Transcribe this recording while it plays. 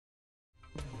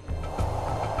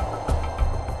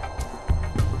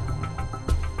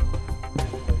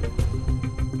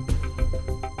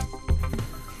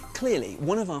Clearly,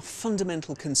 one of our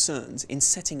fundamental concerns in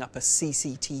setting up a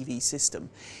CCTV system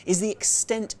is the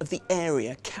extent of the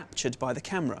area captured by the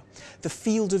camera, the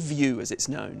field of view as it's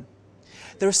known.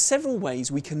 There are several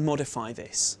ways we can modify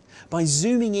this: by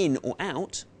zooming in or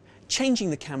out,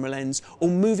 changing the camera lens, or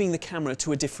moving the camera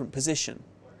to a different position.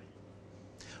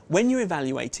 When you're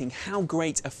evaluating how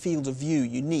great a field of view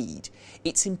you need,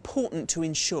 it's important to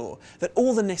ensure that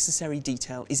all the necessary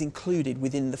detail is included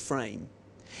within the frame.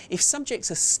 If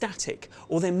subjects are static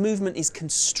or their movement is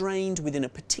constrained within a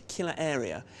particular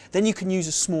area, then you can use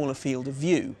a smaller field of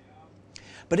view.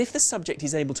 But if the subject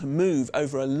is able to move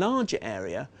over a larger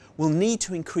area, we'll need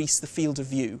to increase the field of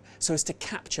view so as to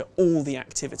capture all the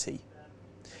activity.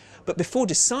 But before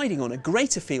deciding on a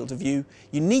greater field of view,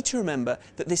 you need to remember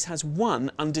that this has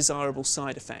one undesirable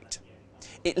side effect.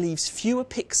 It leaves fewer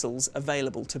pixels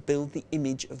available to build the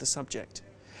image of the subject.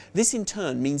 This in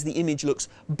turn means the image looks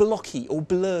blocky or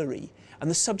blurry, and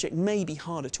the subject may be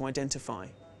harder to identify.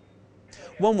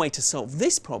 One way to solve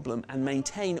this problem and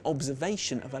maintain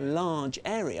observation of a large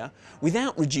area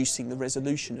without reducing the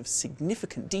resolution of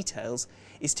significant details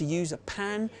is to use a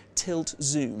pan, tilt,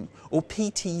 zoom or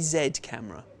PTZ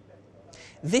camera.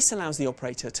 This allows the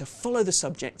operator to follow the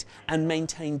subject and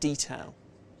maintain detail.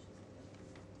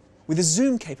 With a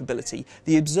zoom capability,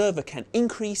 the observer can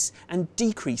increase and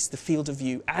decrease the field of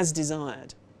view as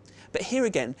desired. But here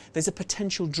again, there's a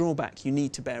potential drawback you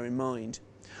need to bear in mind.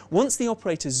 Once the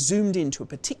operator's zoomed into a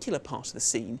particular part of the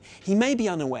scene, he may be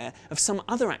unaware of some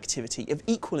other activity of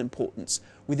equal importance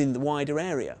within the wider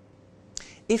area.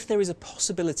 If there is a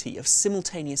possibility of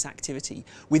simultaneous activity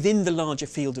within the larger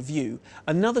field of view,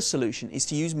 another solution is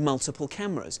to use multiple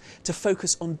cameras to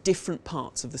focus on different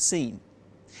parts of the scene.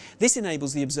 This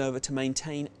enables the observer to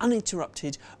maintain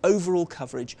uninterrupted overall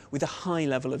coverage with a high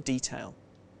level of detail.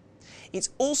 It's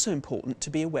also important to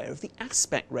be aware of the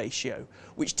aspect ratio,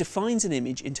 which defines an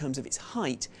image in terms of its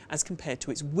height as compared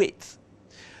to its width.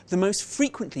 The most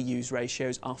frequently used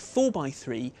ratios are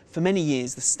 4:3, for many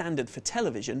years the standard for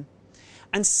television,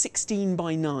 and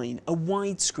 16:9, a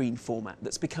widescreen format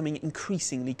that's becoming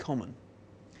increasingly common.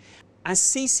 As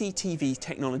CCTV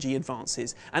technology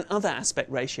advances and other aspect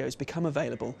ratios become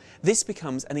available, this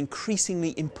becomes an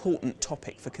increasingly important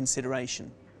topic for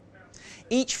consideration.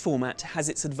 Each format has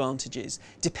its advantages,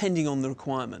 depending on the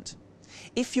requirement.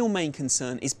 If your main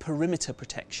concern is perimeter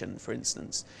protection, for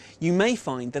instance, you may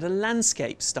find that a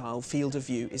landscape-style field of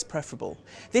view is preferable.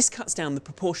 This cuts down the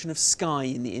proportion of sky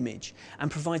in the image and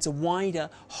provides a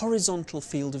wider horizontal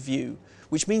field of view,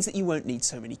 which means that you won't need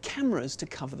so many cameras to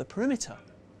cover the perimeter.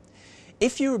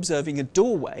 If you're observing a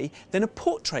doorway, then a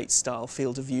portrait-style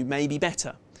field of view may be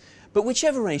better. But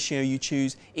whichever ratio you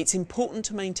choose, it's important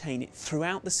to maintain it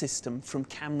throughout the system from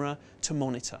camera to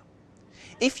monitor.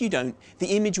 If you don't,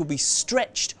 the image will be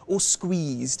stretched or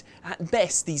squeezed. At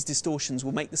best, these distortions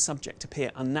will make the subject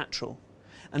appear unnatural.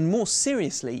 And more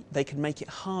seriously, they can make it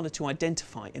harder to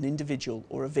identify an individual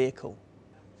or a vehicle.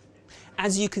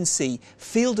 As you can see,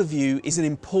 field of view is an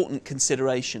important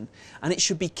consideration, and it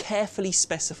should be carefully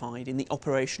specified in the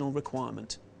operational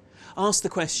requirement. Ask the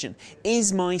question,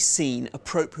 is my scene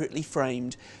appropriately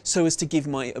framed so as to give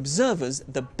my observers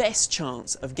the best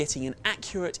chance of getting an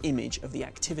accurate image of the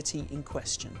activity in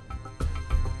question?